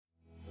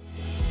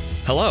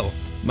Hello,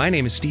 my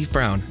name is Steve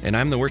Brown, and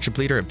I'm the worship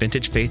leader at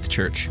Vintage Faith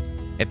Church.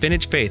 At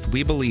Vintage Faith,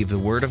 we believe the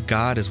Word of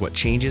God is what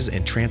changes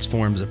and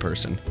transforms a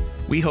person.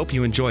 We hope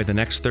you enjoy the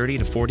next 30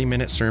 to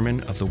 40-minute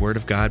sermon of the Word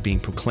of God being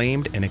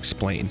proclaimed and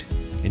explained.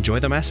 Enjoy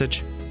the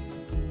message.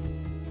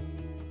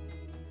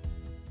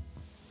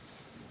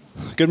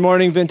 Good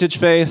morning, Vintage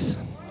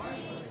Faith.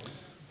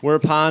 We're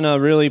upon a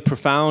really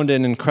profound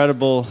and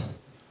incredible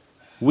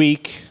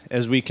week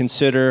as we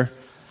consider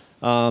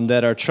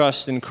that our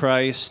trust in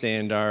Christ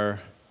and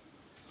our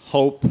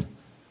hope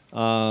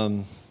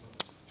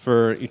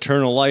for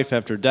eternal life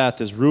after death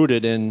is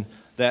rooted in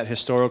that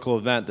historical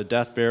event, the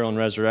death, burial, and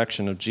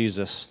resurrection of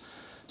Jesus.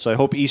 So I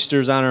hope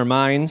Easter's on our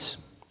minds.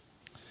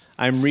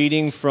 I'm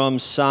reading from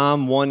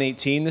Psalm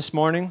 118 this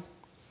morning.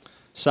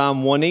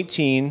 Psalm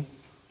 118,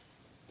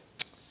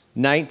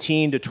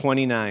 19 to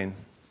 29.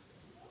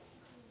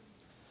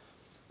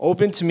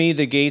 Open to me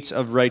the gates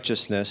of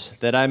righteousness,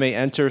 that I may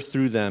enter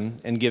through them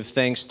and give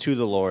thanks to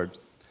the Lord.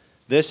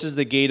 This is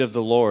the gate of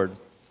the Lord.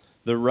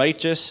 The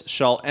righteous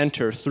shall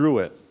enter through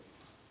it.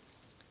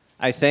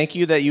 I thank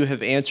you that you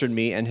have answered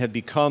me and have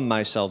become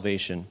my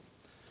salvation.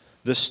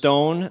 The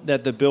stone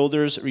that the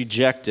builders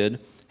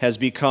rejected has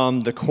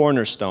become the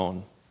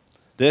cornerstone.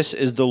 This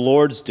is the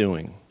Lord's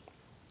doing.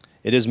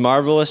 It is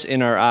marvelous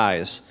in our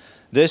eyes.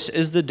 This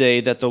is the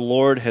day that the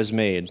Lord has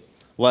made.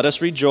 Let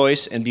us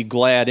rejoice and be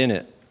glad in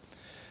it.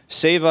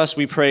 Save us,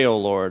 we pray, O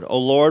Lord. O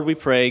Lord, we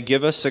pray,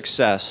 give us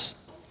success.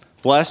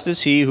 Blessed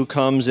is he who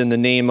comes in the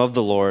name of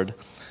the Lord.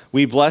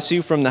 We bless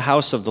you from the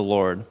house of the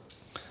Lord.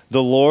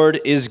 The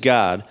Lord is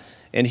God,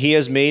 and he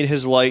has made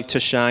his light to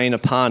shine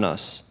upon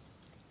us.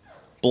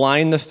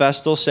 Blind the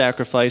festal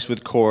sacrifice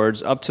with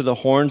cords up to the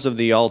horns of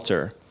the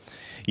altar.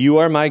 You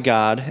are my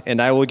God,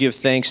 and I will give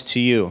thanks to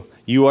you.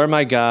 You are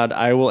my God,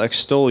 I will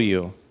extol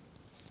you.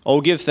 O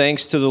give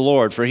thanks to the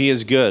Lord, for he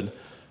is good,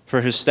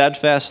 for his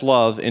steadfast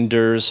love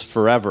endures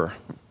forever.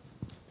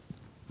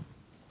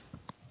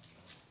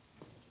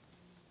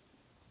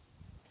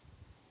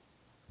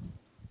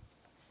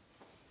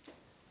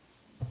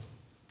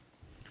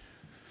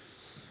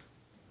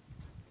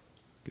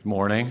 Good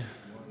morning.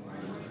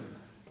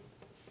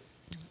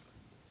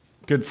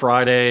 Good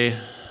Friday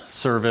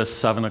service,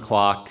 7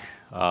 o'clock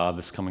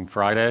this coming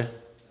Friday.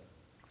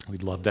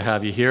 We'd love to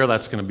have you here.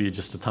 That's going to be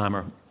just a time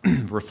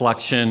of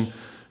reflection,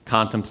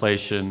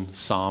 contemplation,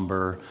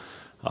 somber.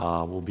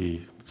 We'll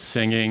be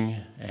singing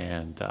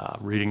and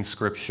reading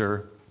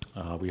scripture.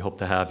 We hope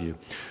to have you.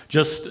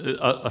 Just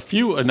a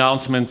few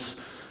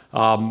announcements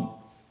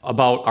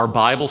about our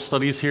Bible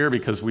studies here,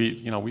 because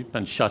we've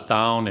been shut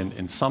down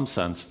in some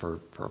sense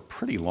for a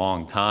pretty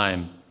long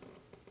time.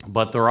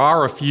 But there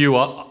are a few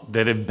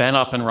that have been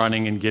up and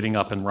running and getting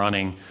up and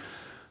running.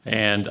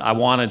 And I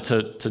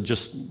wanted to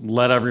just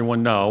let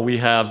everyone know we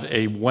have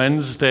a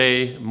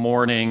Wednesday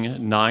morning,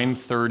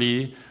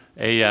 9:30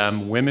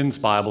 a.m. women's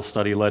Bible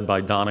study led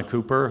by Donna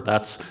Cooper.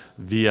 That's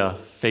via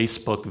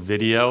Facebook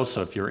video.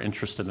 So if you're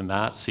interested in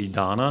that, see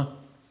Donna.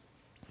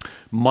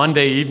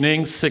 Monday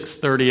evening,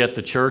 6:30 at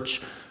the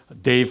church.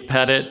 Dave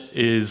Pettit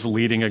is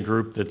leading a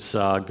group that's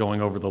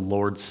going over the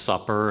Lord's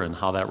Supper and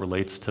how that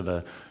relates to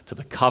the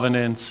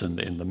covenants and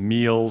the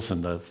meals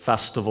and the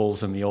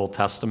festivals in the Old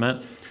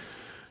Testament.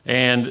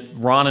 And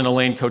Ron and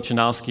Elaine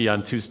Kochanowski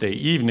on Tuesday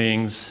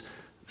evenings,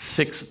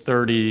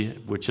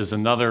 6:30, which is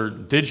another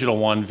digital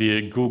one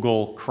via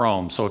Google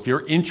Chrome. So if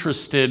you're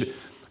interested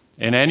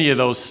in any of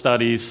those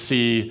studies,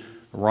 see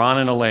Ron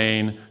and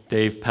Elaine,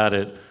 Dave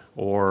Pettit,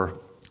 or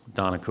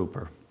Donna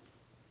Cooper.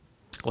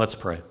 Let's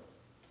pray.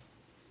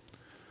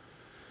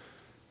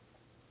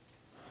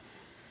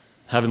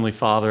 Heavenly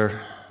Father,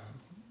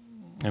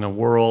 in a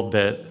world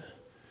that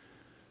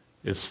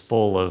is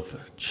full of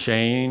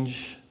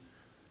change,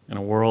 in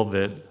a world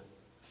that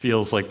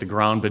feels like the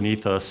ground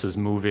beneath us is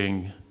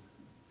moving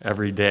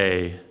every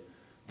day,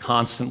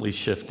 constantly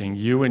shifting,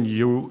 you and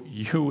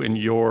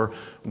your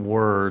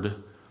word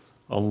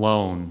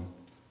alone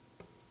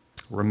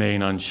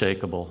remain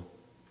unshakable.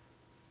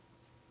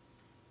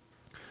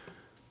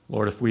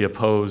 Lord, if we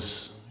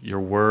oppose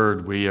your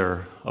word, we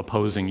are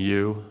opposing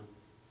you.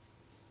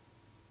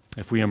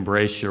 If we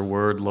embrace your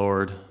word,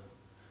 Lord,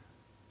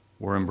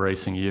 we're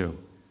embracing you.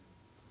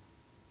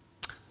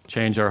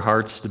 Change our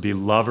hearts to be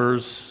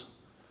lovers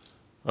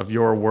of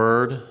your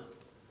word,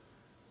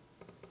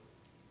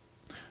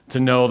 to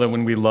know that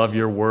when we love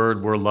your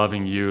word, we're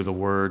loving you, the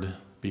word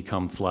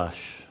become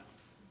flesh.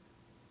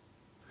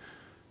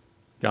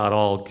 God,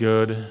 all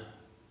good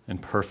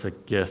and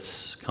perfect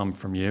gifts come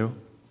from you,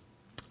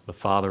 the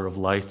Father of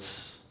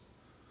lights.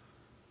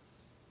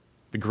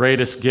 The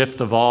greatest gift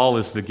of all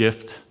is the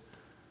gift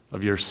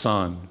of your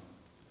Son,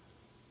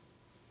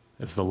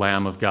 as the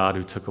Lamb of God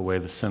who took away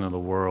the sin of the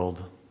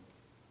world.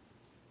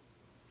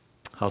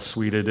 How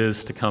sweet it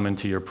is to come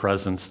into your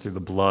presence through the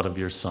blood of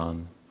your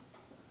Son.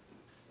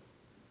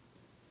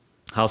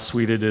 How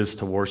sweet it is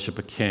to worship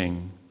a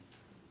King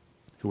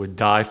who would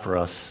die for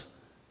us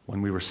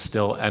when we were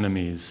still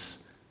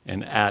enemies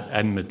and at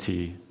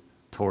enmity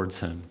towards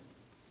him.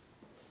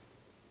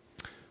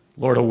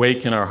 Lord,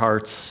 awaken our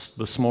hearts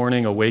this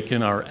morning,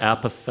 awaken our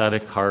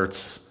apathetic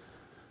hearts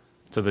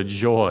to the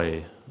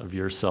joy of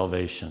your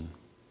salvation.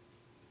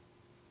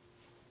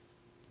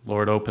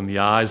 Lord, open the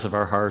eyes of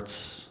our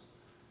hearts.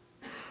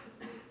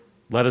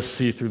 Let us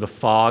see through the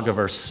fog of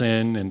our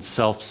sin and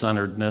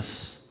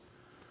self-centeredness.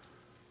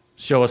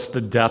 Show us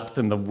the depth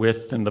and the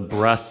width and the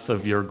breadth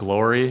of your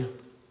glory.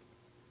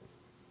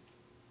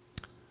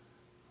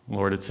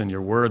 Lord, it's in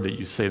your word that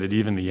you say that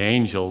even the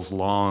angels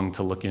long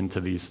to look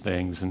into these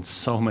things, and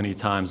so many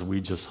times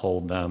we just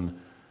hold them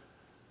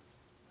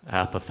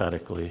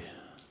apathetically.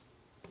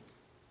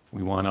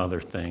 We want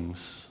other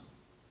things.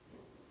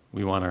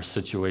 We want our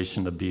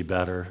situation to be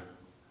better.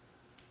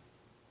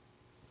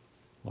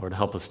 Lord,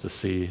 help us to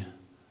see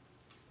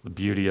the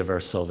beauty of our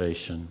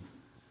salvation.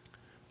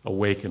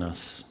 Awaken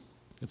us.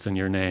 It's in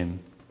your name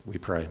we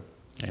pray.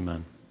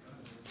 Amen.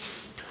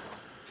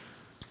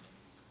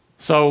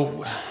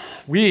 So,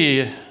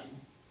 we,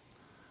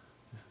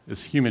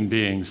 as human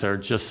beings, are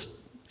just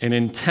an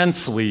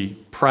intensely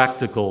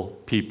practical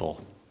people.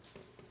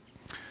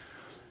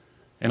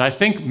 And I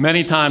think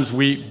many times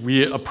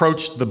we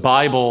approach the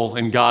Bible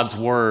and God's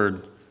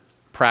Word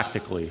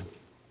practically.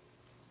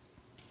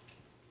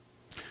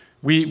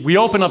 We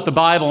open up the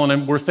Bible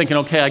and we're thinking,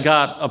 okay, I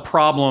got a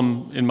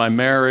problem in my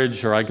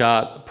marriage, or I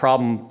got a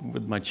problem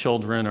with my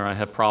children, or I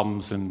have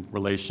problems in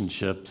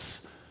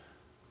relationships.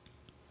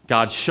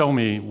 God, show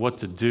me what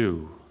to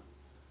do.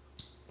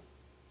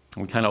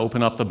 We kind of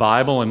open up the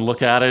Bible and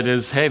look at it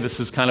as, hey, this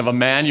is kind of a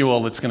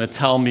manual that's going to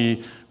tell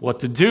me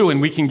what to do.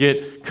 And we can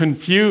get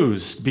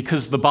confused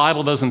because the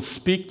Bible doesn't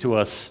speak to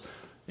us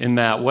in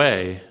that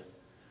way.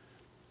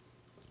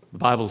 The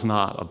Bible's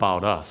not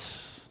about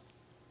us.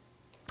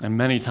 And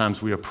many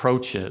times we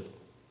approach it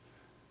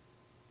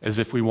as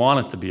if we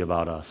want it to be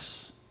about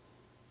us.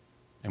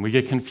 And we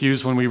get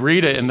confused when we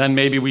read it, and then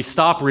maybe we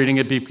stop reading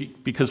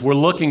it because we're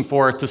looking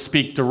for it to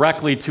speak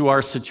directly to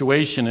our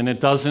situation, and it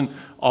doesn't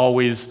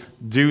always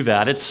do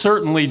that. It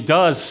certainly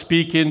does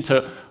speak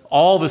into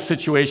all the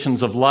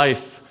situations of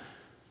life,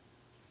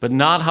 but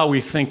not how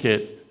we think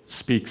it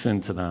speaks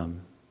into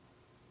them.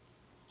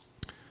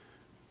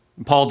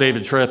 Paul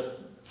David Tripp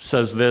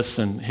says this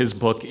in his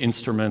book,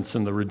 Instruments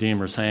in the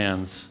Redeemer's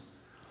Hands.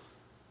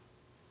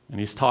 And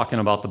he's talking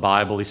about the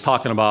Bible. He's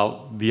talking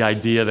about the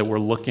idea that we're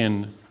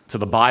looking to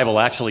the Bible.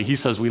 Actually, he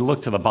says we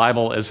look to the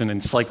Bible as an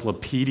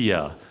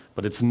encyclopedia,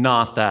 but it's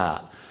not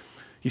that.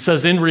 He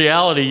says, in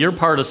reality, you're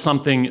part of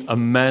something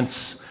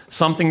immense,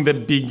 something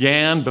that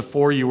began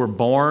before you were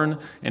born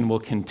and will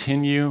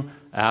continue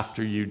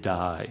after you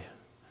die.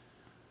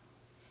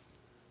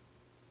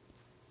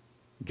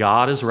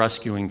 God is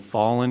rescuing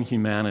fallen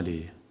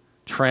humanity,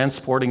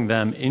 transporting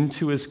them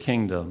into his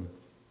kingdom,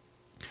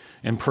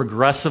 and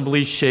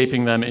progressively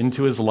shaping them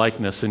into his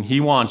likeness, and he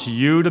wants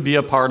you to be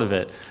a part of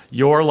it.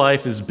 Your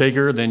life is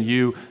bigger than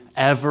you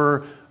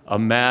ever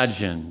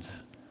imagined.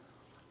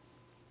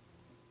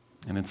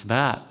 And it's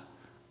that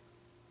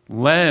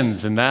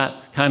lens and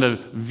that kind of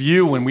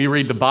view when we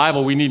read the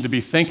Bible, we need to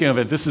be thinking of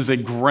it. This is a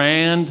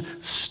grand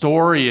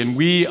story, and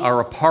we are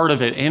a part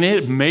of it, and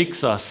it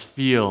makes us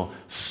feel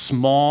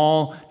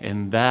small,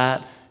 and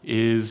that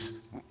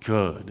is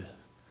good.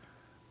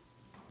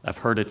 I've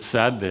heard it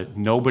said that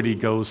nobody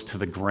goes to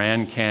the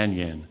Grand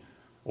Canyon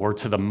or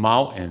to the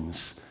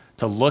mountains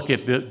to look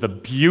at the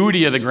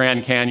beauty of the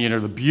Grand Canyon or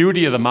the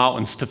beauty of the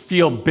mountains, to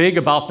feel big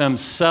about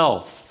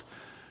themselves.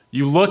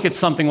 You look at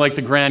something like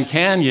the Grand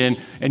Canyon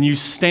and you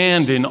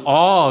stand in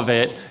awe of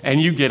it,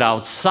 and you get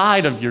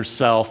outside of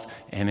yourself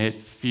and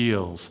it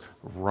feels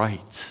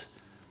right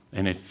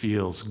and it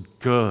feels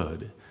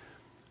good.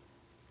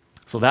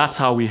 So that's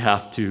how we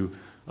have to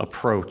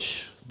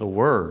approach the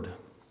Word.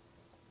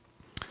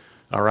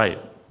 All right,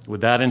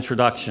 with that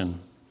introduction,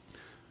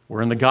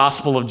 we're in the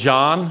Gospel of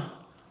John.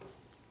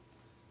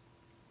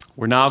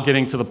 We're now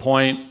getting to the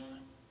point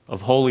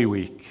of Holy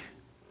Week.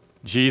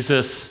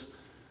 Jesus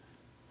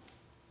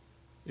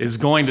is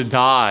going to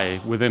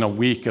die within a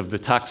week of the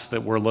text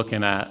that we're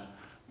looking at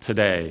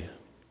today.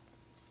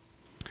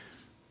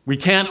 We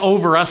can't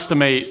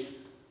overestimate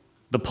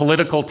the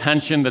political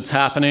tension that's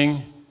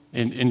happening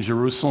in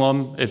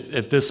Jerusalem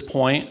at this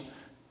point.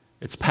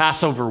 It's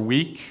Passover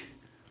week.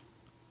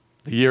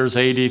 The year's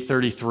AD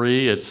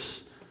 33.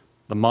 It's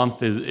the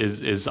month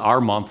is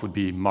our month would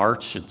be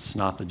March. It's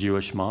not the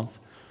Jewish month.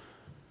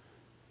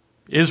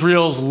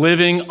 Israel's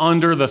living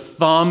under the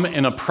thumb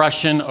and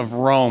oppression of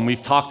Rome.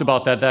 We've talked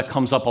about that. That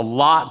comes up a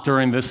lot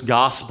during this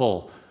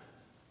gospel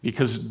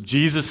because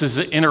Jesus'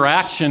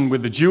 interaction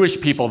with the Jewish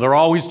people, they're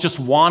always just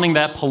wanting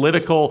that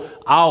political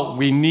out.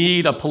 We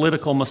need a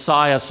political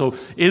Messiah. So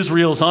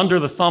Israel's under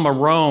the thumb of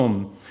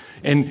Rome.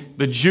 And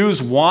the Jews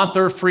want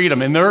their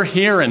freedom, and they're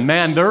hearing,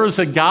 man, there is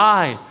a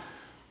guy,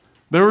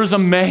 there is a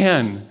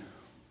man.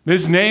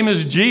 His name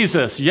is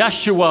Jesus,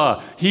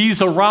 Yeshua.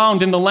 He's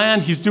around in the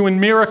land. He's doing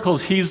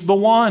miracles. He's the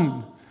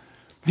one.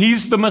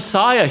 He's the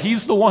Messiah.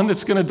 He's the one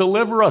that's going to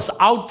deliver us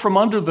out from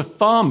under the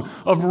thumb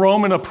of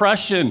Roman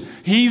oppression.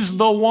 He's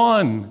the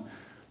one.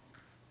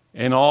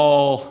 And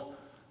all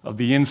of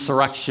the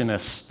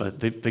insurrectionists,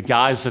 the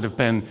guys that have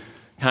been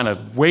kind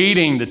of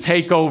waiting to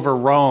take over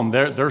Rome.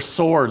 Their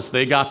swords,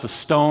 they got the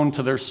stone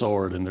to their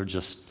sword, and they're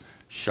just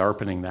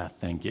sharpening that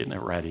thing, getting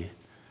it ready.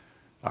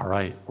 All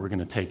right, we're going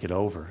to take it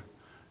over.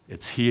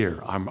 It's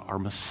here. Our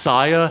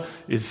Messiah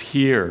is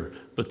here.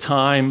 The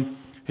time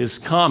has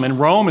come. And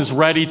Rome is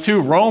ready too.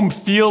 Rome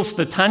feels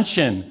the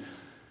tension.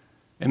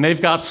 And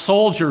they've got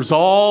soldiers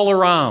all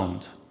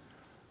around.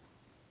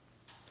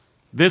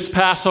 This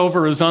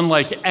Passover is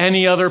unlike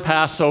any other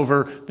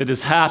Passover that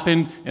has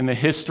happened in the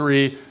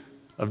history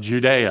of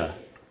Judea.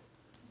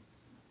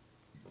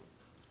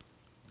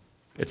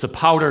 It's a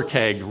powder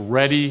keg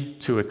ready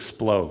to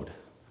explode.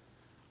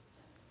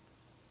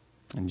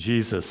 And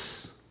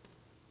Jesus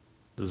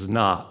does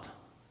not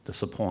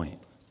disappoint.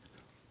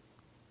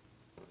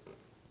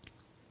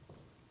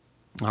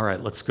 All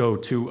right, let's go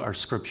to our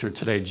scripture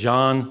today.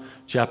 John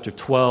chapter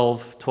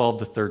 12, 12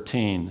 to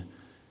 13.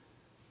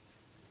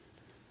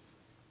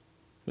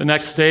 The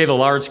next day, the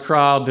large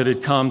crowd that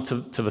had come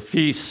to the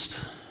feast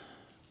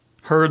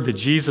heard that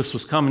Jesus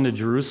was coming to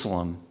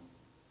Jerusalem.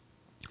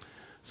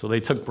 So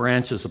they took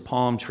branches of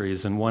palm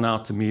trees and went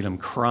out to meet him,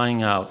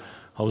 crying out,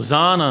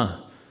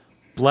 "Hosanna!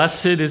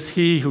 Blessed is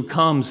he who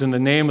comes in the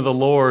name of the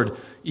Lord,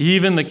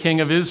 even the King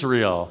of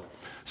Israel."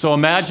 So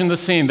imagine the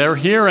scene. They're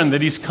hearing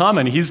that he's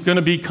coming. He's going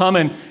to be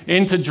coming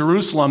into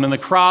Jerusalem, and the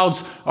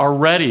crowds are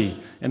ready.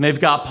 And they've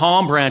got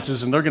palm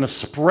branches, and they're going to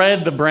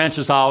spread the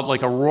branches out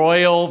like a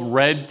royal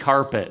red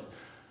carpet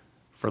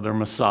for their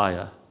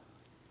Messiah.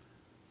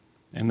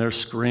 And they're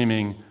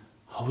screaming,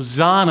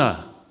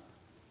 "Hosanna!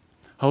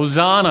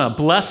 Hosanna!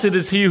 Blessed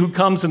is he who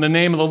comes in the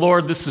name of the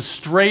Lord." This is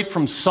straight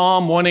from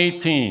Psalm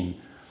 118.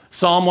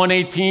 Psalm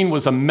 118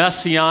 was a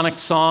messianic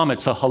psalm.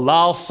 It's a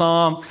halal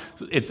psalm.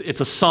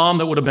 It's a psalm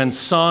that would have been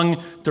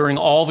sung during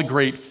all the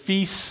great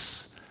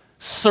feasts,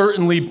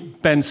 certainly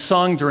been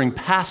sung during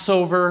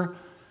Passover.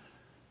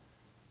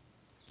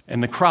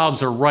 And the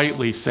crowds are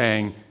rightly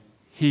saying,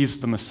 he's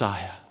the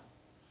Messiah.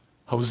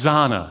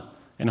 Hosanna.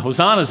 And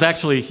Hosanna is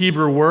actually a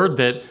Hebrew word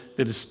that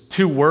is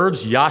two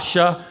words,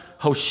 Yasha,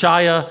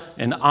 Hoshaya,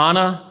 and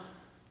Anna.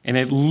 And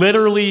it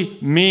literally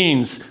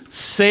means,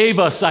 save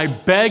us. I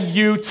beg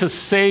you to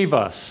save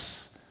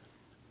us.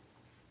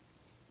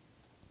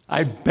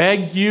 I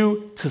beg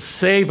you to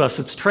save us.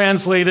 It's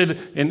translated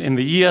in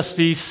the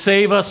ESV,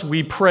 save us,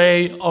 we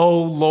pray,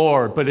 O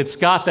Lord. But it's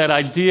got that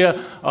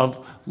idea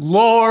of,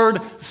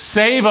 Lord,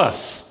 save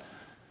us.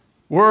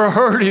 We're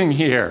hurting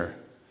here.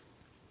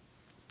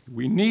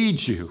 We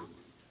need you.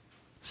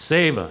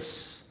 Save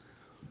us.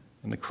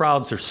 And the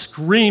crowds are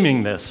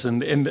screaming this.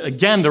 And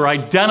again, they're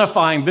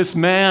identifying this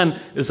man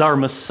is our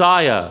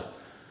Messiah.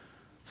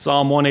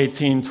 Psalm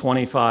 118,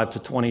 25 to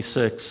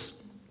 26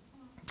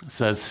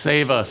 says,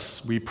 "Save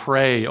us, we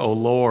pray, O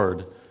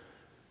Lord.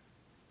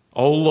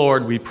 O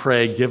Lord, we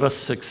pray, give us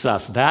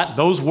success."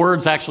 Those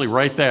words actually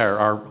right there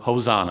are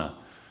Hosanna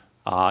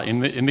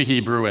in the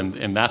Hebrew,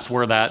 and that's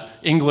where that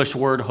English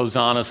word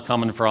Hosanna is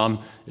coming from.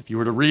 If you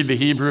were to read the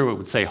Hebrew, it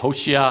would say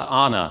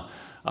Hoshia'ana.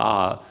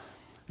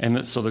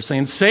 And so they're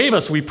saying, save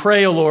us, we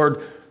pray, O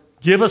Lord.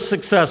 Give us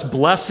success.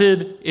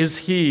 Blessed is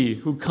he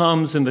who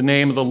comes in the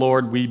name of the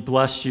Lord. We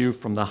bless you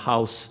from the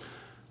house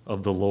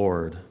of the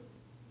Lord.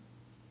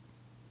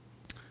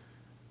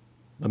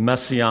 The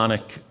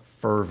messianic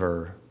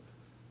fervor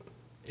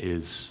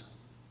is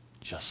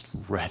just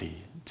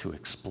ready to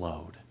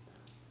explode.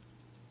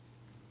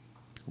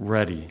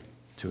 Ready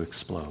to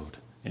explode.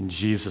 And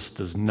Jesus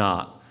does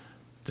not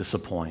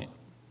disappoint.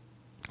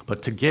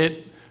 But to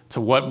get to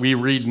what we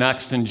read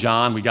next in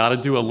John, we got to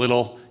do a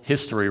little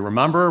history.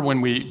 Remember when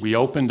we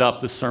opened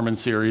up this sermon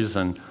series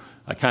and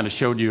I kind of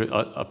showed you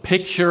a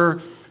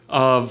picture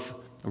of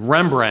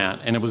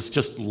Rembrandt, and it was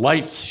just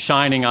lights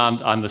shining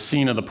on the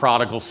scene of the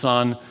prodigal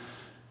son.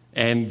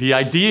 And the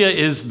idea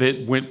is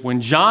that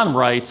when John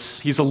writes,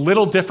 he's a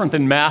little different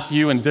than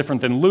Matthew and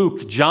different than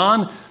Luke.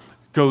 John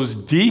goes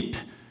deep,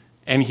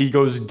 and he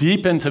goes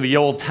deep into the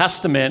Old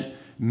Testament,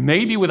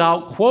 maybe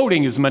without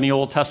quoting as many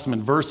Old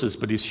Testament verses,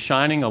 but he's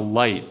shining a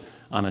light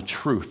on a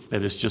truth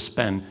that has just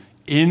been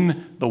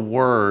in the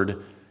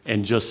Word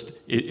and just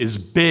is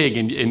big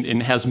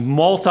and has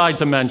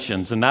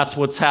multi-dimensions, and that's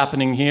what's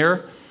happening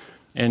here.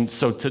 And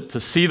so to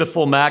see the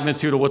full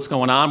magnitude of what's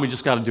going on, we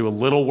just got to do a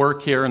little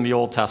work here in the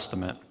Old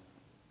Testament.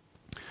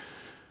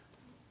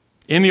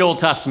 In the Old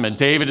Testament,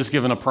 David is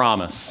given a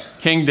promise.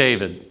 King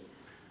David.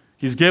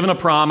 He's given a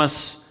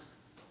promise.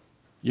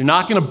 You're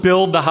not going to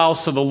build the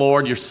house of the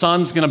Lord. Your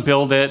son's going to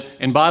build it.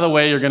 And by the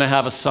way, you're going to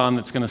have a son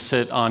that's going to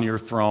sit on your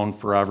throne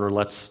forever.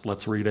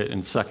 Let's read it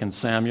in 2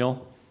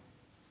 Samuel.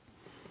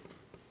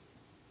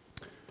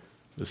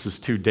 This is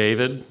to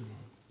David.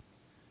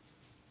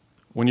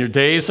 "When your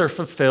days are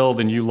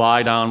fulfilled and you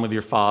lie down with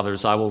your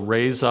fathers, I will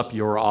raise up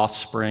your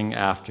offspring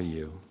after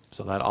you."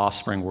 So that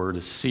offspring word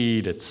is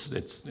seed. It's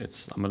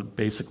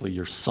basically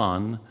your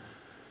son,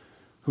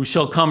 "who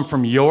shall come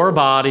from your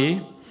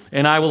body,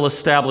 and I will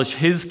establish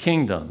his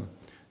kingdom.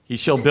 He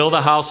shall build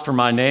a house for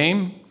my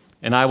name,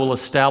 and I will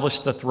establish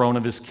the throne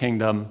of his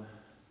kingdom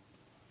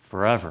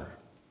forever."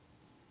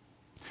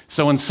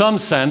 So in some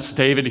sense,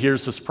 David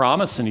hears this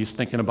promise and he's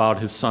thinking about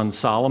his son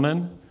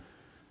Solomon.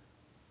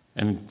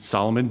 And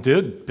Solomon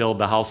did build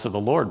the house of the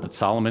Lord, but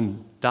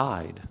Solomon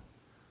died.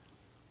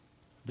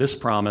 This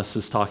promise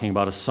is talking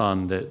about a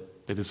son that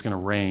is going to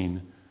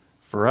reign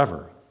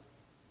forever.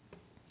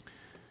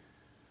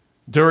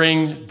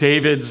 During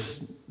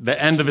the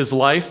end of his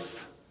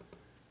life,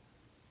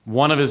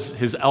 one of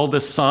his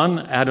eldest son,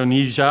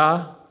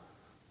 Adonijah,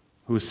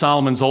 who was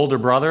Solomon's older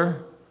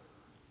brother,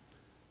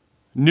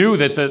 knew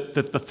that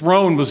the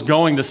throne was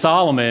going to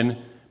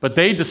Solomon, but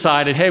they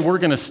decided, hey, we're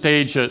going to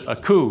stage a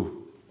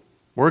coup.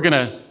 We're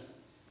going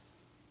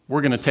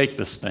to take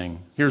this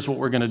thing. Here's what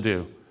we're going to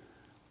do.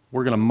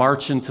 We're going to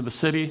march into the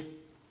city,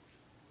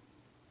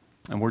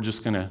 and we're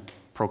just going to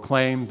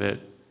proclaim that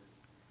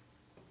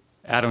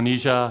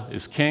Adonijah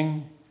is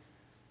king.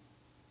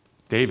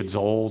 David's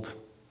old.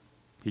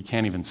 He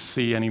can't even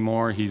see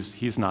anymore.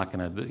 He's not even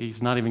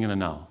going to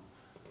know.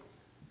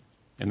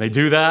 And they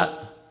do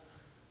that.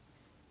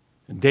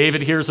 And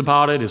David hears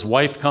about it. His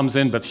wife comes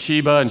in,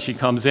 Bathsheba, and she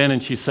comes in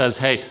and she says,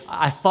 hey,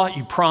 I thought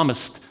you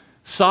promised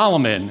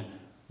Solomon.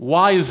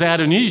 Why is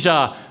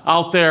Adonijah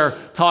out there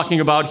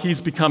talking about he's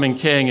becoming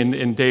king?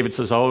 And David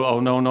says, oh,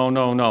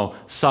 no.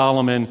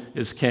 Solomon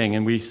is king.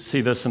 And we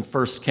see this in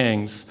 1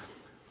 Kings.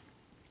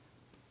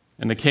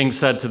 And the king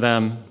said to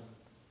them,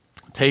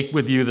 take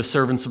with you the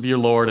servants of your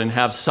Lord and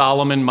have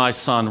Solomon my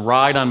son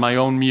ride on my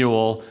own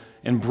mule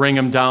and bring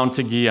him down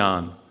to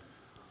Gihon.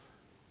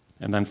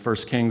 And then 1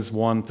 Kings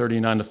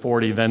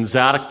 1:39-40. Then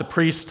Zadok the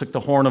priest took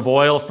the horn of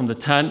oil from the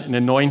tent and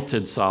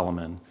anointed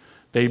Solomon.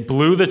 They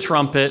blew the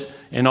trumpet,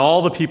 and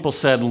all the people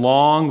said,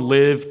 long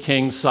live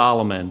King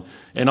Solomon.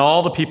 And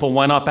all the people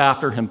went up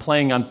after him,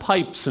 playing on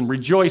pipes and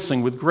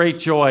rejoicing with great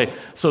joy,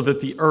 so that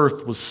the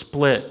earth was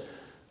split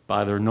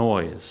by their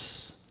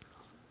noise.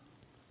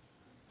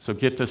 So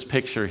get this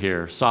picture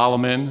here.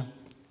 Solomon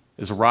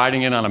is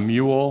riding in on a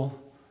mule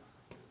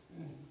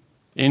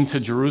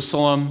into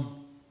Jerusalem.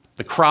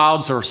 The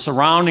crowds are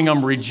surrounding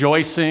him,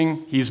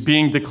 rejoicing. He's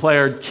being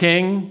declared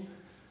king.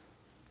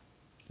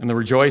 And the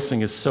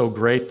rejoicing is so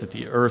great that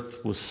the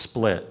earth was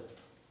split.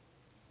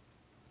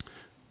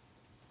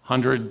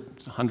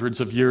 Hundreds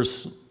of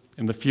years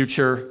in the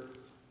future,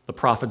 the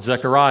prophet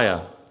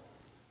Zechariah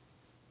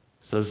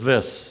says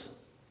this,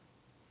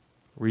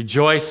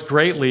 rejoice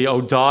greatly,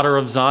 O daughter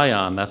of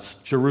Zion. That's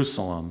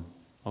Jerusalem.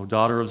 O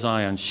daughter of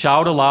Zion.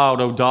 Shout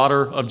aloud, O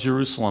daughter of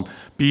Jerusalem.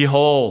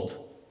 Behold,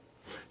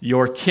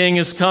 your king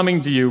is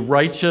coming to you,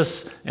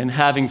 righteous and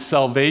having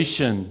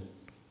salvation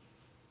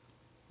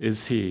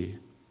is he.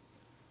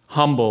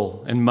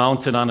 Humble and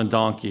mounted on a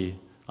donkey,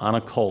 on a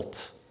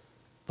colt,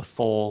 the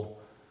foal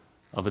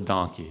of a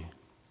donkey.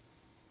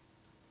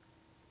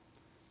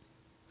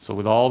 So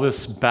with all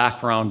this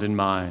background in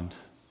mind,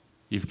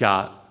 you've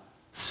got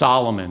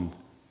Solomon,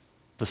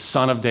 the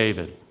son of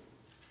David,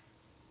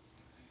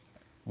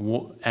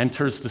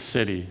 enters the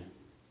city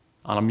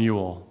on a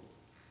mule,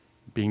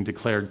 being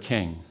declared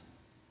king.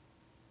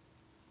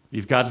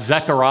 You've got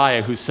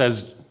Zechariah who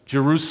says,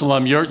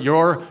 Jerusalem,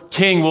 your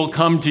king will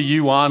come to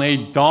you on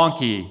a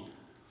donkey.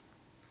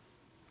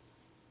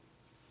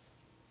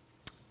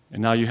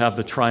 And now you have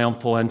the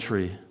triumphal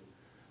entry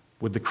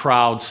with the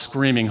crowd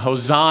screaming,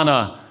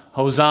 Hosanna,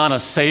 Hosanna,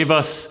 save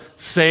us,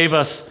 save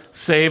us,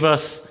 save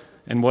us.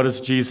 And what does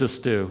Jesus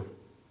do?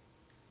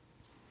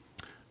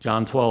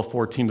 John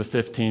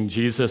 12:14-15,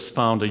 Jesus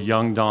found a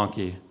young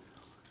donkey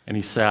and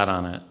he sat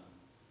on it.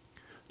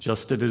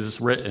 Just as it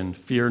is written,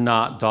 fear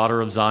not,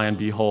 daughter of Zion,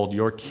 behold,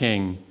 your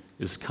king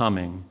is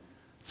coming,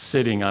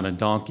 sitting on a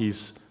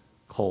donkey's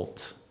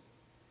colt.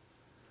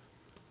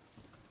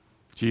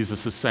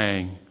 Jesus is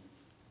saying,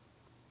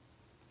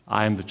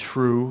 I am the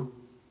true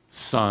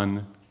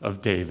son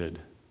of David.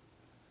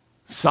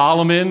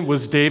 Solomon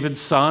was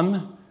David's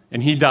son,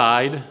 and he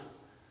died.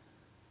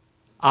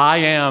 I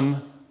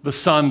am the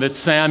son that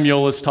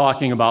Samuel is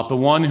talking about, the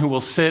one who will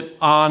sit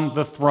on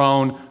the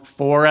throne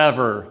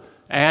forever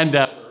and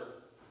ever.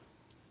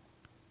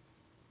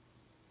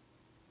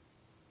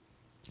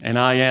 And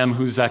I am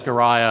who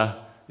Zechariah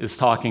is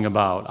talking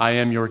about. I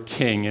am your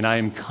king, and I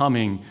am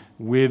coming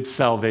with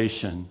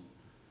salvation.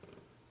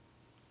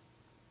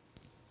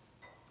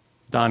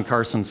 Don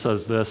Carson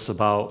says this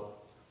about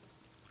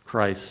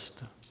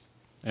Christ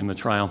in the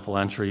triumphal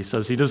entry. He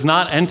says, he does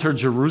not enter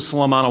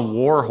Jerusalem on a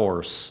war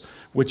horse,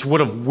 which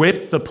would have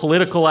whipped the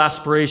political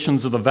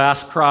aspirations of the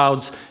vast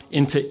crowds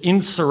into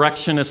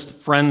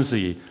insurrectionist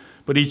frenzy,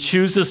 but he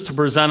chooses to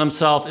present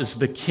himself as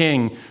the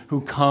king who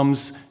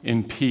comes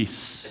in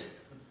peace,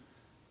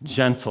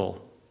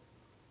 gentle,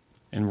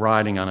 and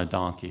riding on a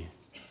donkey.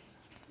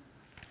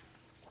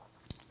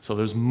 So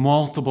there's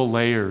multiple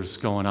layers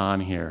going on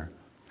here.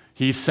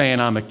 He's saying,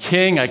 I'm a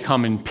king, I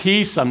come in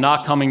peace, I'm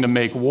not coming to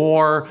make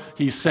war.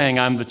 He's saying,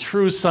 I'm the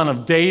true son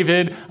of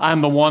David,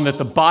 I'm the one that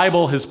the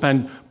Bible has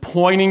been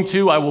pointing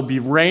to. I will be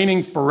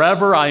reigning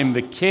forever. I am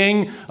the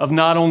king of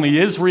not only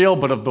Israel,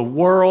 but of the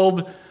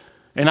world.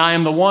 And I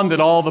am the one that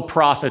all the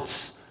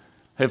prophets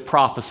have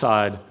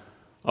prophesied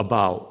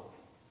about.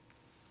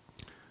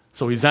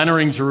 So he's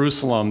entering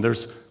Jerusalem.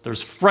 There's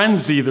there's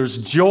frenzy,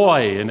 there's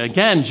joy. And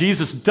again,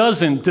 Jesus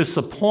doesn't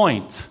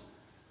disappoint.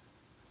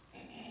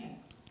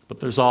 But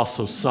there's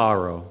also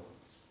sorrow.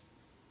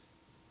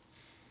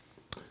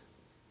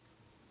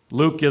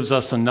 Luke gives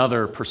us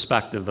another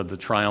perspective of the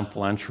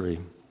triumphal entry.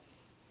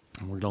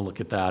 And we're going to look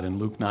at that in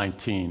Luke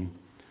 19.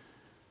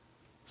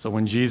 So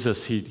when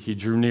Jesus, he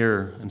drew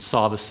near and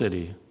saw the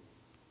city,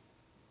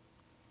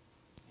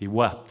 he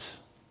wept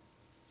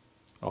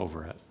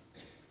over it,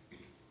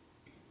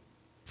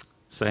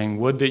 saying,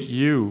 "Would that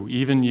you,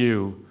 even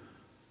you,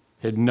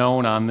 had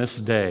known on this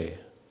day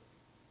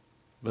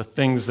the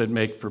things that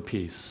make for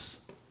peace.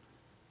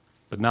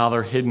 But now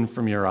they're hidden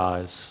from your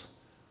eyes.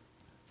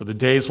 For the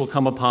days will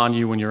come upon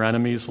you when your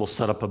enemies will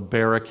set up a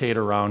barricade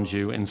around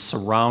you and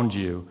surround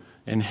you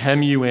and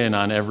hem you in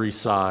on every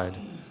side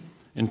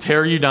and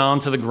tear you down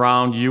to the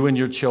ground, you and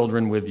your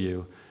children with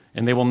you,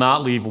 and they will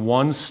not leave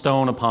one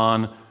stone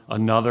upon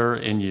another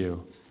in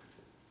you,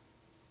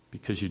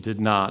 because you did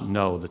not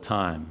know the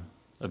time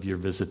of your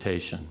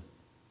visitation."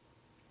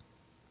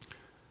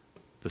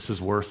 This is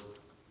worth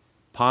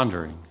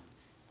pondering.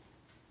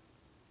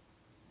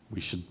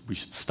 We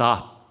should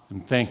stop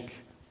and think.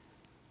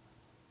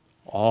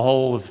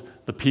 All of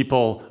the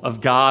people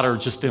of God are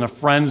just in a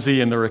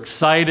frenzy and they're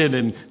excited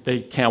and they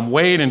can't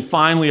wait. And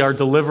finally, our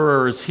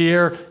deliverer is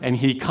here and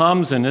he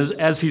comes, and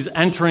as he's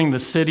entering the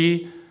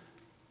city,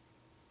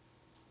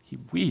 he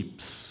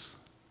weeps.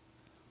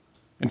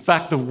 In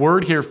fact, the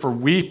word here for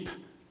weep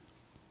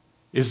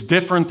is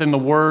different than the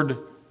word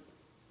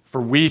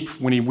for weep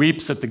when he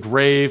weeps at the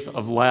grave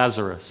of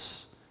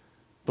Lazarus.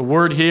 The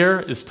word here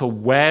is to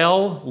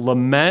wail,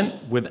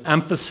 lament, with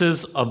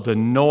emphasis of the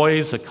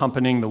noise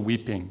accompanying the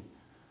weeping.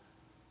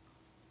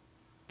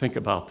 Think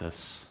about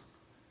this.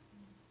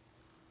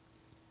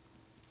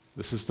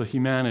 This is the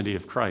humanity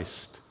of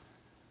Christ.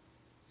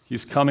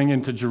 He's coming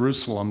into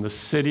Jerusalem, the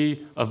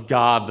city of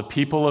God, the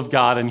people of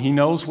God, and he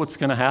knows what's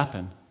going to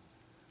happen.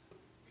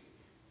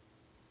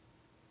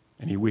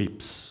 And he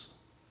weeps.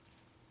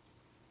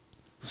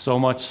 So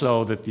much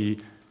so that the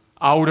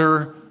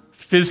outer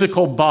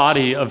physical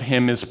body of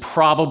him is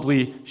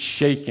probably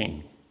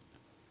shaking.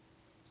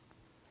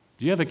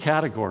 Do you have a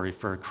category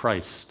for a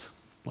Christ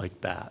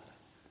like that?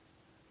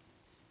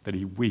 That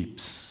he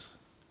weeps,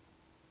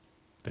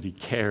 that he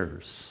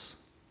cares.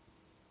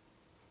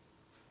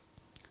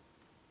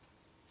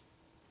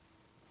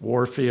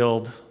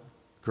 Warfield,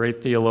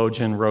 great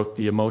theologian, wrote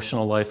The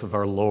Emotional Life of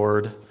Our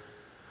Lord,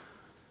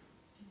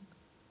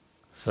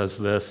 says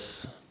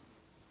this: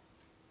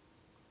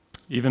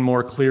 even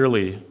more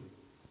clearly,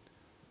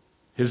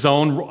 his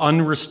own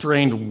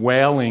unrestrained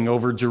wailing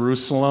over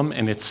Jerusalem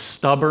and its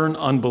stubborn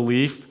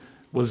unbelief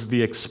was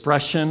the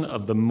expression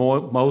of the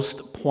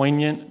most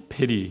poignant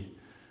pity.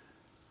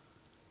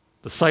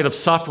 The sight of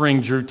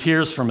suffering drew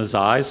tears from his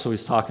eyes, so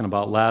he's talking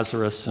about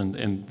Lazarus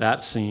and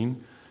that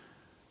scene.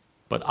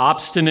 But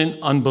obstinate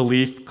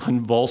unbelief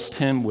convulsed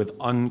him with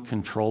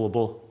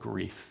uncontrollable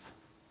grief.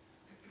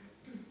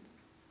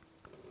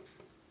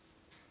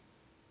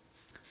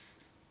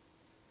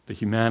 The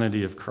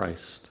humanity of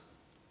Christ.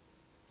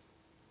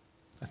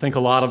 I think a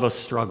lot of us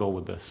struggle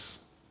with this.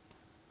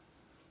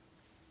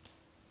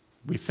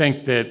 We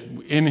think that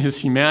in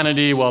his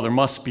humanity, well, there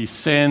must be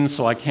sin,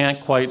 so I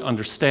can't quite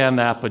understand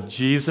that, but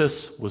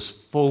Jesus was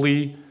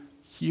fully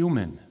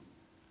human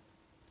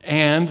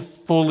and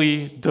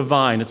fully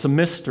divine. It's a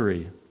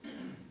mystery.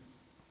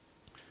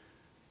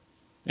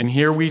 And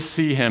here we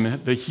see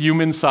him, the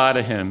human side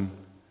of him,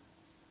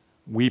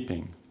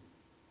 weeping.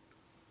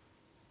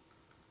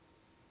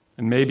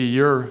 And maybe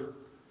you're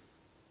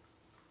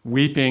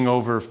weeping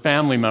over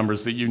family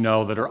members that you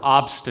know that are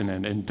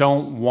obstinate and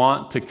don't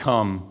want to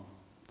come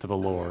to the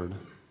Lord.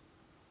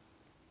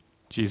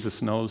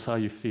 Jesus knows how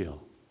you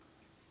feel.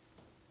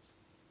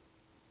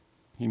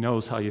 He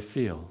knows how you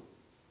feel.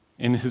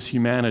 In his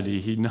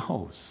humanity, he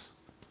knows.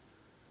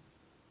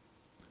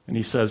 And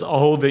he says,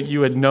 "Oh, that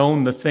you had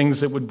known the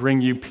things that would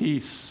bring you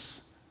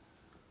peace."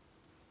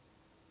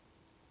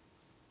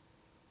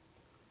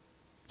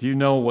 Do you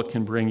know what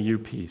can bring you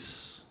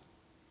peace?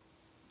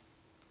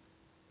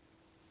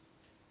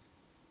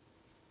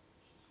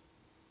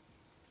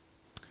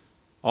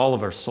 All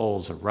of our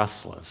souls are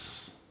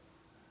restless.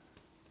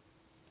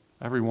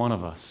 Every one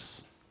of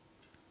us.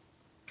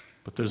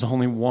 But there's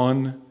only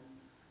one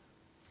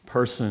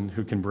person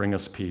who can bring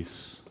us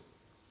peace.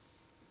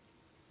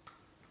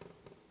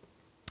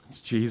 It's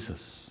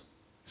Jesus.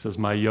 He says,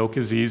 "My yoke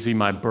is easy,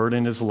 my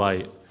burden is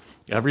light."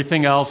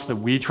 Everything else that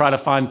we try to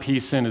find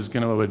peace in is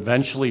going to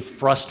eventually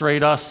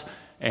frustrate us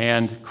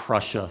and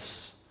crush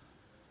us.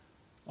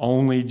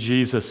 Only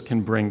Jesus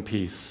can bring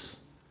peace.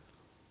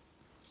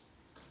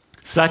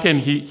 Second,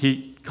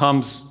 he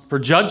comes for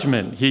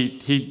judgment.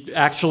 He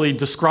actually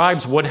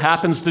describes what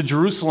happens to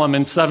Jerusalem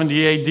in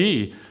 70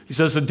 AD. He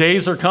says the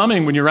days are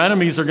coming when your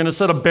enemies are going to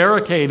set a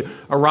barricade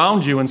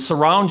around you and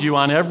surround you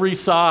on every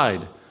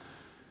side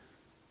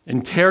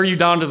and tear you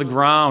down to the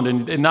ground,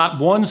 and not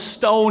one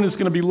stone is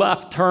going to be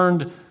left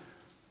turned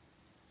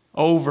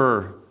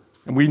over.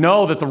 And we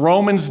know that the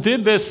Romans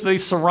did this. They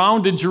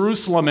surrounded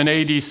Jerusalem in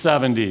AD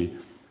 70.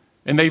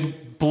 And they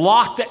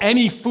blocked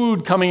any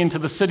food coming into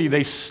the city.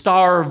 They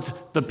starved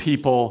the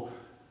people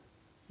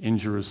in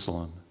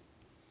Jerusalem.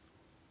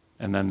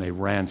 And then they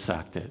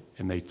ransacked it,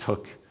 and they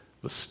took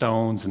the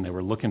stones, and they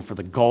were looking for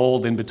the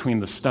gold in between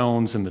the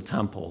stones in the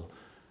temple.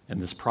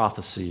 And this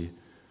prophecy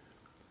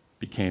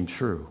became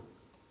true.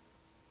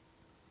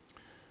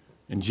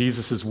 And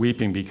Jesus is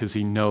weeping because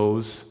he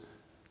knows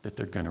that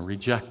they're going to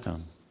reject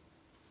him.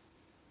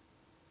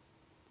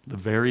 The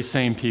very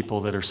same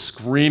people that are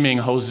screaming,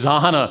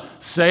 Hosanna,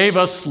 save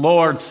us,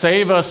 Lord,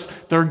 save us,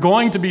 they're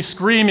going to be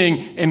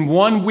screaming in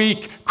 1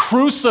 week,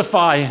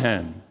 crucify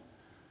him.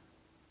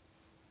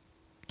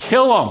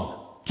 Kill him.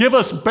 Give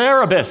us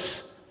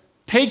Barabbas.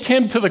 Take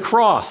him to the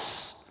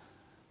cross.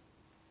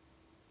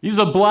 He's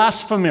a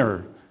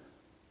blasphemer.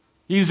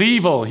 He's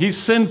evil. He's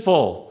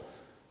sinful.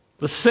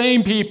 The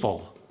same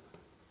people.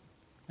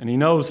 And he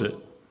knows it.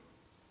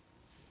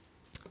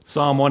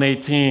 Psalm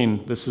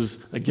 118, this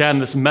is, again,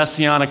 this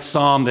messianic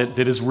psalm that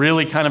is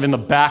really kind of in the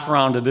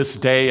background of this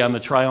day on the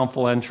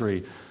triumphal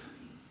entry.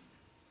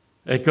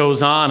 It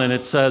goes on and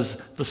it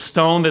says, the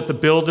stone that the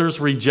builders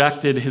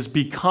rejected has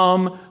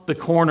become the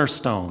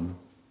cornerstone.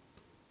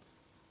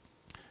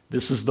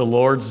 This is the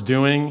Lord's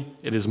doing.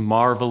 It is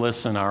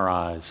marvelous in our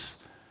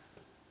eyes.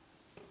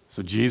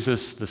 So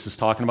Jesus, this is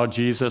talking about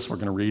Jesus. We're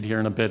going to read here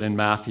in a bit in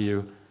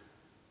Matthew.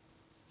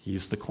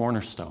 He's the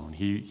cornerstone.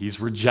 He's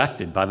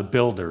rejected by the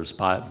builders,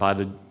 by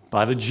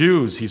the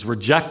Jews. He's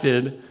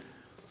rejected,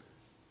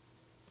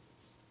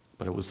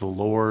 but it was the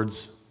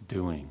Lord's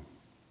doing.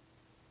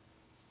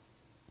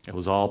 It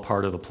was all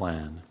part of the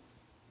plan.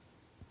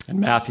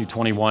 In Matthew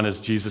 21, as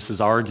Jesus is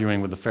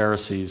arguing with the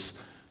Pharisees,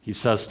 he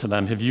says to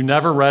them, have you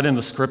never read in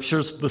the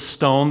scriptures, the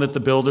stone that the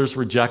builders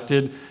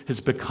rejected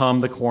has become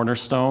the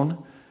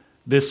cornerstone?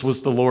 This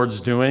was the Lord's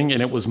doing,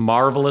 and it was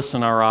marvelous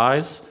in our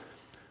eyes.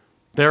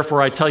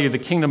 Therefore, I tell you, the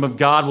kingdom of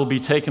God will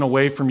be taken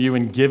away from you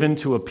and given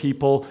to a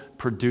people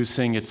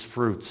producing its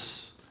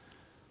fruits.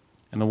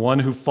 And the one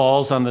who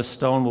falls on this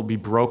stone will be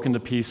broken to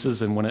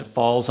pieces, and when it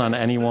falls on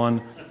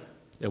anyone,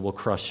 it will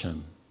crush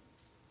him.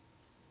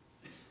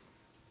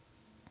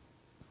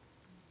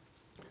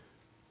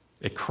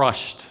 It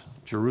crushed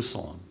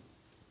Jerusalem.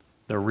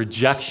 Their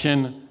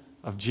rejection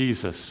of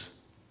Jesus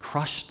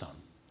crushed them.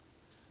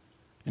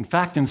 In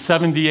fact, in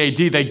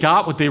 70 AD, they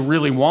got what they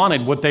really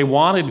wanted. What they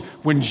wanted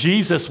when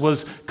Jesus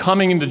was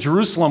coming into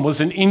Jerusalem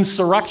was an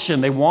insurrection.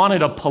 They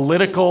wanted a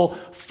political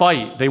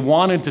fight. They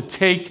wanted to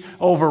take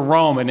over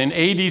Rome. And in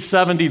AD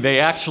 70, they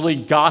actually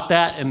got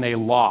that and they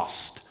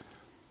lost.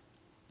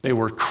 They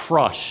were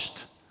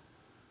crushed.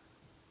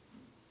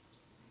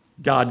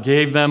 God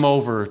gave them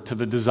over to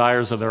the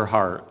desires of their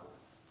heart,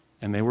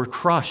 and they were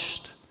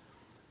crushed.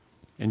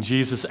 And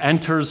Jesus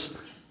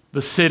enters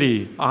the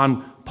city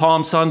on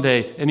Palm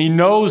Sunday, and he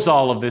knows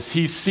all of this.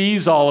 He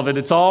sees all of it.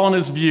 It's all in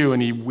his view,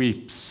 and he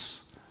weeps.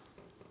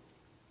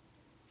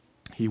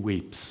 He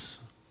weeps.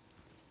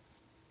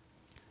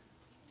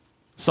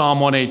 Psalm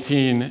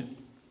 118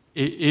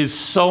 is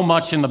so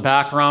much in the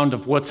background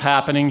of what's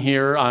happening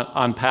here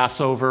on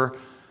Passover,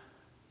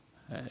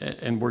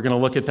 and we're going to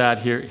look at that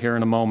here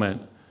in a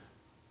moment.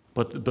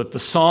 But the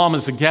psalm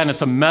is, again,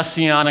 it's a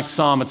messianic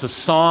psalm. It's a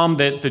psalm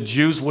that the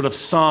Jews would have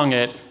sung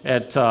at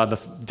the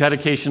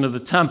dedication of the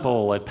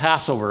temple, at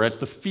Passover, at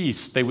the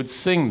feast. They would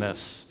sing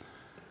this.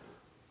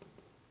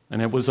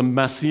 And it was a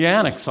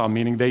messianic psalm,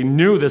 meaning they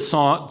knew this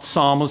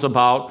psalm was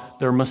about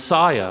their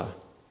Messiah.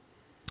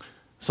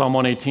 Psalm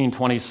 118,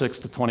 26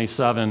 to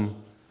 27,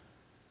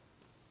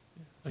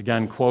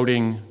 again,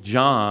 quoting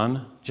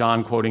John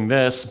quoting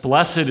this,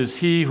 blessed is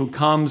he who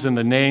comes in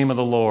the name of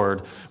the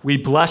Lord. We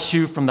bless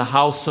you from the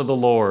house of the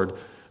Lord.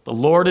 The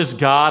Lord is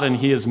God, and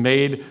he has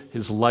made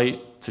his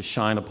light to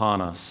shine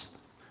upon us.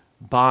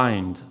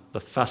 Bind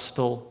the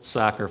festal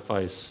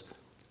sacrifice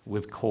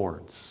with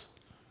cords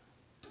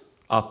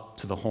up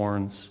to the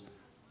horns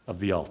of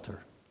the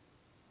altar.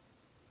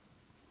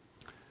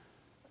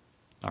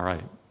 All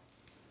right.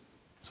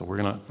 So we're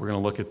gonna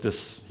look at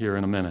this here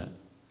in a minute.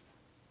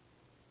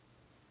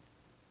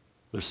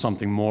 There's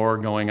something more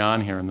going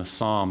on here in the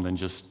psalm than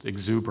just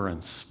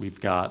exuberance.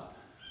 We've got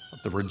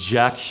the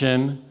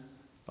rejection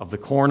of the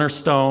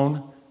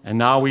cornerstone, and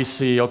now we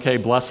see, okay,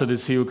 blessed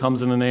is he who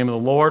comes in the name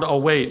of the Lord. Oh,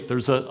 wait,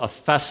 there's a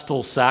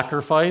festal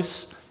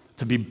sacrifice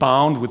to be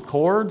bound with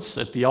cords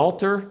at the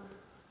altar.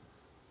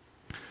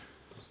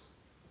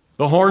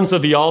 The horns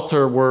of the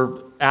altar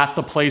were at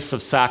the place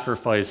of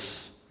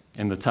sacrifice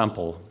in the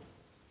temple.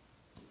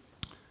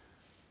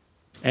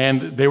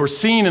 And they were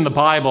seen in the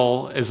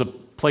Bible as a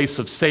place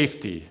of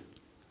safety.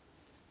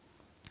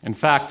 In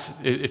fact,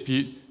 if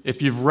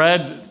you've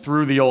read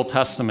through the Old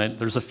Testament,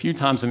 there's a few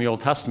times in the Old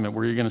Testament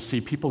where you're going to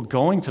see people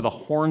going to the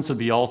horns of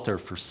the altar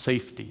for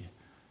safety.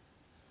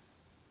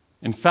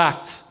 In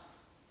fact,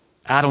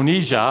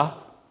 Adonijah,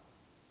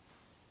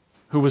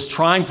 who was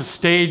trying to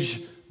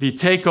stage the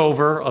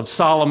takeover of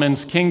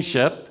Solomon's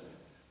kingship,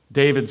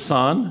 David's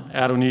son,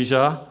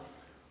 Adonijah,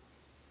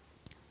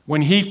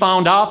 when he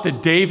found out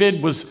that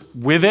David was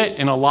with it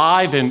and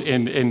alive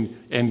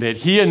and that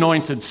he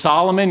anointed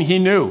Solomon, he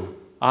knew,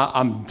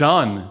 I'm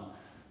done.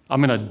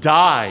 I'm going to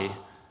die.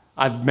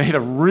 I've made a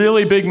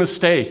really big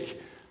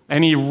mistake.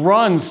 And he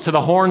runs to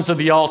the horns of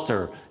the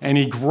altar and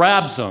he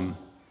grabs them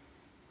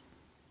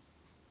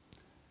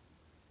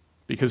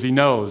because he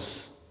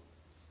knows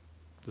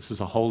this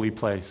is a holy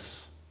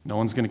place. No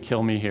one's going to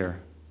kill me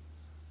here.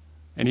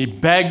 And he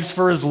begs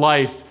for his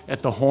life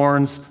at the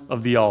horns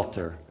of the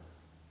altar.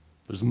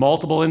 There's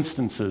multiple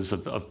instances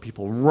of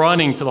people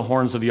running to the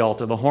horns of the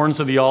altar. The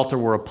horns of the altar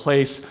were a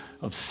place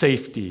of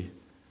safety.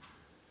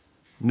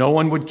 No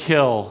one would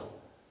kill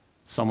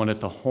someone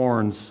at the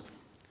horns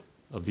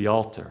of the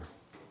altar.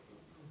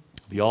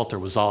 The altar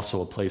was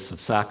also a place of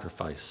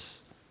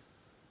sacrifice.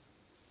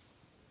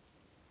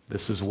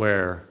 This is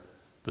where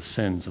the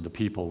sins of the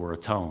people were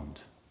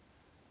atoned.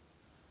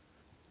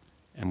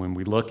 And when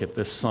we look at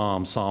this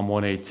psalm, Psalm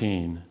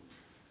 118,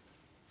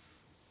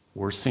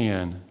 we're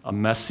seeing a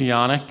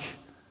messianic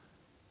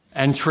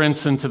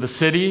entrance into the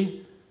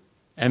city,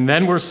 and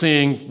then we're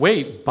seeing,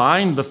 wait,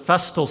 bind the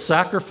festal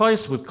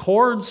sacrifice with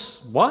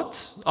cords?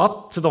 What?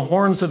 Up to the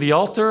horns of the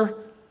altar?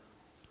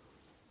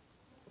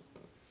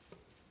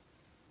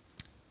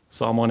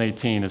 Psalm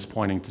 118 is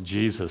pointing to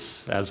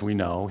Jesus. As we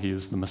know, he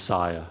is the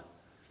Messiah.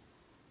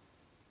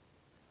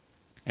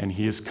 And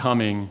he is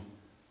coming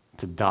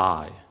to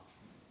die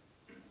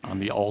on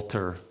the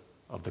altar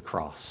of the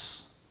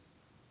cross.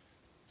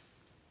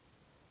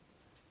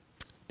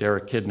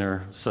 Derek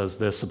Kidner says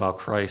this about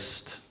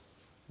Christ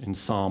in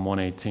Psalm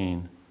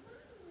 118.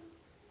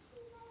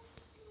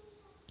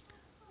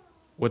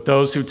 What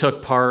those who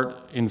took part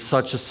in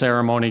such a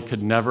ceremony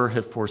could never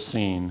have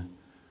foreseen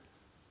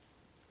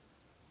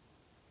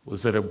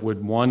was that it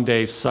would one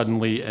day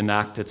suddenly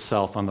enact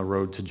itself on the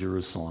road to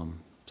Jerusalem.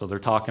 So they're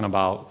talking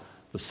about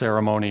the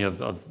ceremony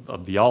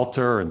of the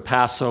altar and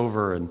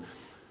Passover and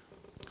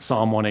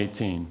Psalm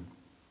 118.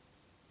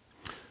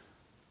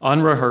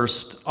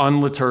 Unrehearsed,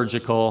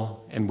 unliturgical,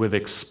 and with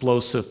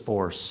explosive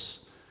force.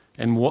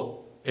 And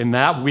in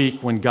that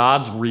week, when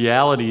God's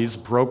realities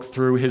broke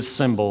through his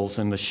symbols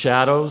and in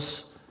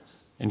shadows,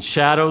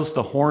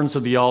 the horns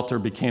of the altar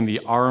became the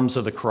arms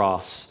of the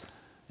cross,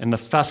 and the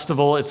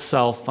festival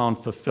itself found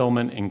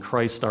fulfillment in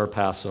Christ our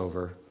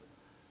Passover.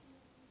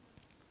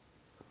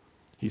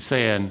 He's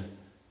saying,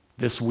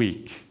 this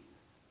week,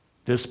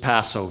 this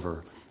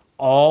Passover,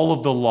 all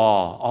of the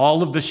law,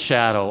 all of the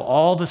shadow,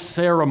 all the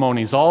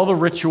ceremonies, all the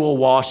ritual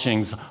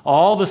washings,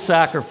 all the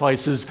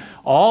sacrifices,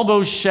 all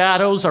those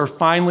shadows are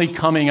finally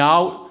coming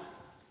out,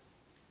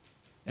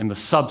 and the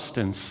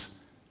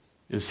substance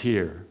is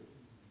here,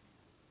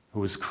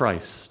 who is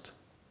Christ.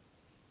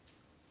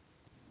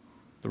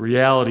 The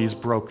realities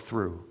broke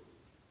through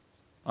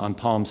on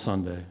Palm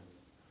Sunday.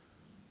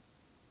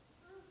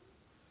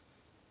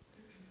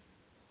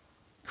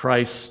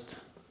 Christ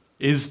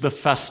is the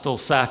festal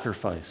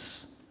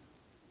sacrifice.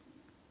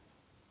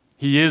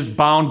 He is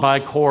bound by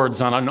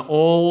cords on an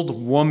old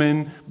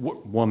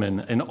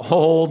an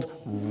old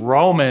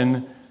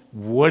Roman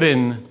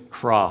wooden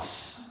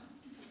cross.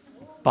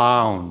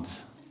 Bound.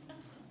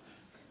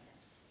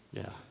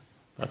 Yeah,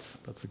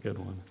 that's a good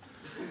one.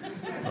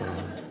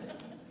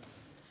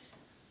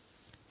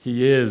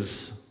 He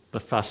is the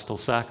festal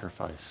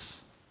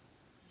sacrifice.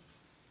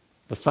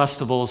 The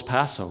festival is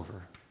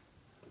Passover.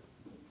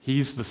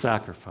 He's the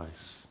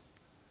sacrifice.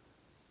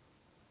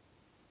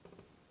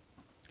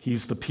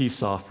 He's the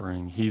peace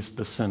offering. He's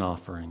the sin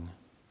offering.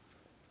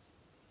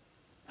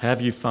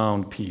 Have you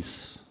found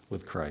peace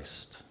with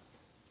Christ?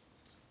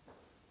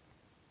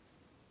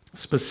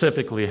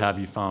 Specifically, have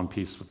you found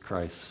peace with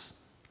Christ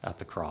at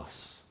the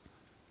cross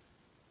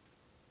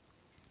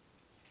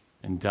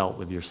and dealt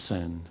with your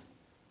sin?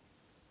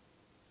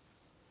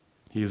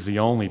 He is the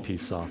only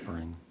peace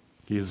offering.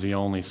 He is the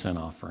only sin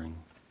offering.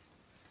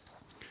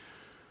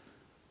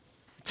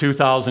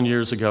 2,000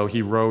 years ago,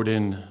 he rode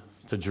in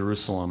to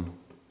Jerusalem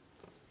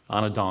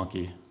on a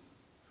donkey,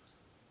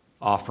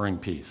 offering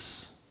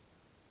peace.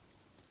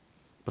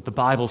 But the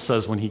Bible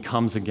says when he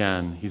comes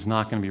again, he's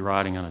not going to be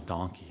riding on a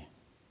donkey.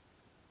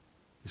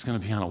 He's going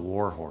to be on a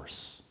war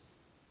horse.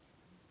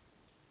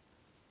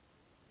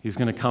 He's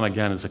going to come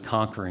again as a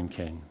conquering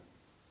king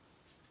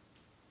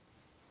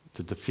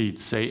to defeat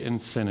Satan,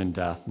 sin, and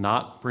death,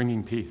 not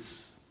bringing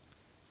peace,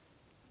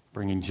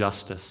 bringing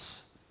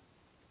justice,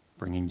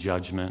 bringing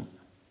judgment.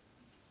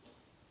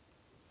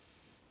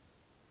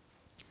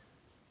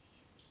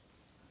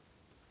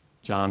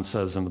 John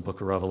says in the book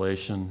of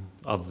Revelation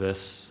of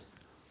this,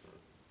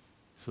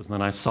 he says,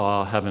 "Then I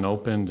saw heaven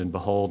opened, and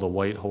behold, a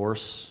white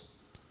horse.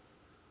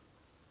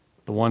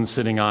 The one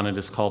sitting on it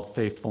is called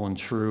Faithful and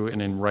True,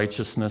 and in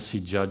righteousness he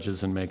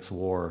judges and makes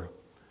war.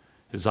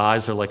 His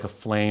eyes are like a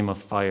flame of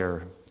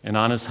fire, and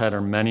on his head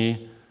are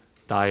many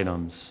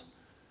diadems,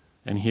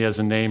 and he has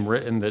a name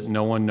written that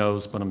no one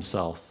knows but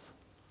himself.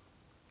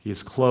 He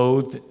is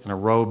clothed in a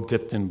robe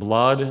dipped in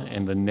blood,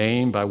 and the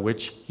name by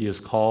which he is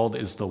called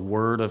is the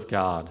Word of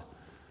God.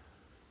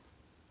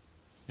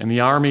 And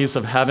the armies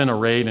of heaven,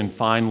 arrayed in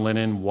fine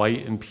linen,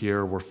 white and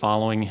pure, were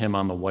following him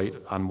on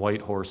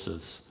white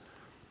horses.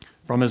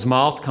 From his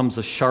mouth comes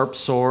a sharp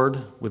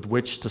sword with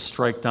which to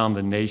strike down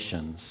the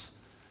nations,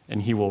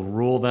 and he will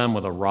rule them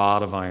with a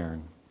rod of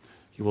iron.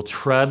 He will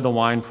tread the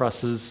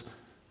winepresses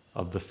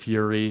of the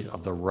fury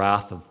of the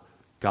wrath of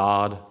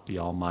God the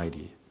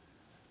Almighty.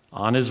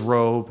 On his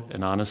robe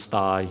and on his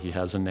thigh he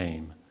has a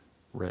name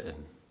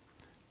written,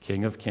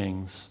 King of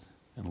Kings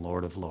and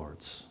Lord of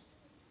Lords.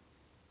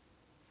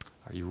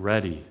 Are you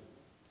ready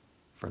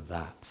for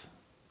that?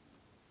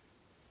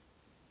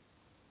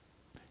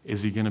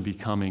 Is he going to be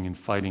coming and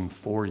fighting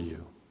for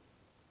you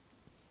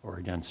or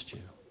against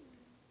you?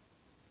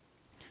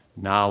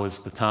 Now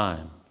is the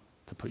time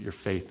to put your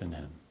faith in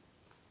him.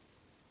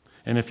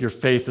 And if your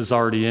faith is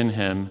already in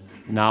him,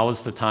 now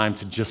is the time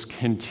to just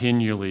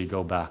continually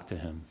go back to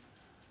him.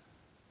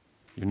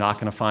 You're not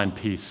going to find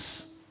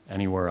peace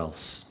anywhere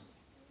else.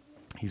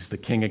 He's the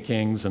King of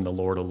Kings and the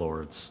Lord of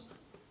Lords.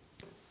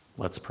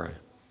 Let's pray.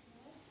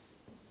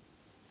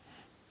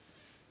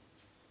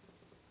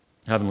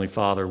 Heavenly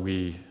Father,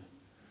 we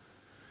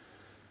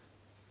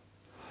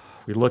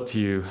look to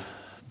you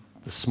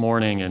this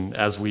morning, and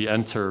as we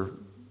enter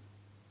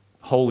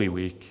Holy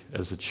Week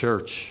as a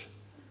church,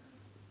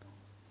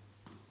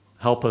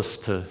 help us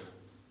to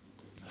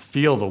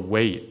feel the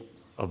weight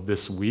of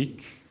this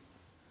week.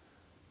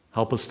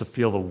 Help us to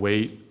feel the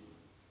weight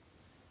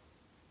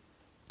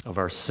of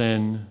our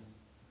sin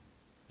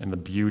and the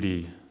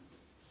beauty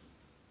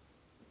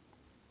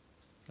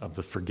of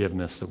the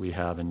forgiveness that we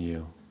have in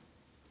you,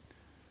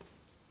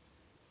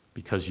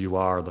 because you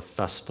are the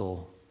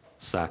festal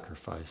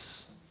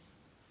sacrifice.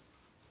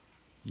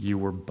 You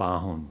were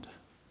bound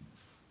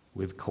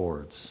with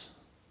cords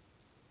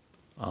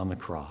on the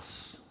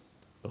cross.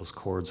 Those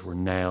cords were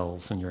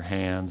nails in your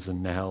hands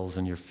and nails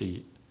in your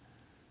feet.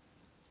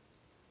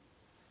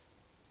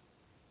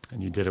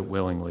 And you did it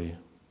willingly,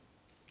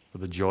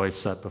 with the joy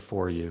set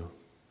before you,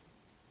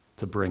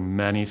 to bring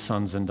many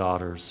sons and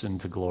daughters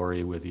into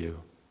glory with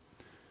you.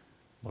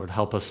 Lord,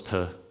 help us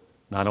to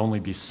not only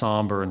be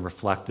somber and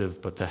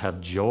reflective, but to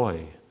have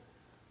joy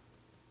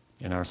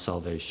in our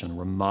salvation.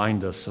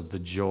 Remind us of the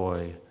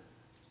joy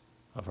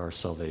of our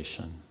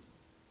salvation.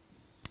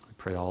 We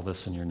pray all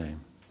this in your name.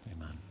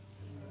 Amen.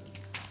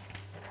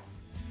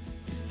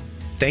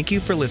 Thank you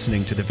for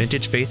listening to the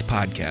Vintage Faith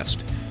Podcast.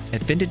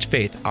 At Vintage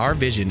Faith, our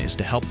vision is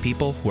to help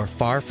people who are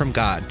far from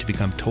God to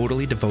become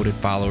totally devoted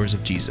followers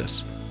of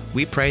Jesus.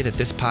 We pray that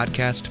this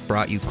podcast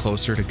brought you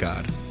closer to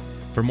God.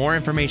 For more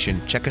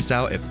information, check us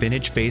out at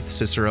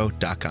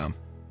vintagefaithcicero.com.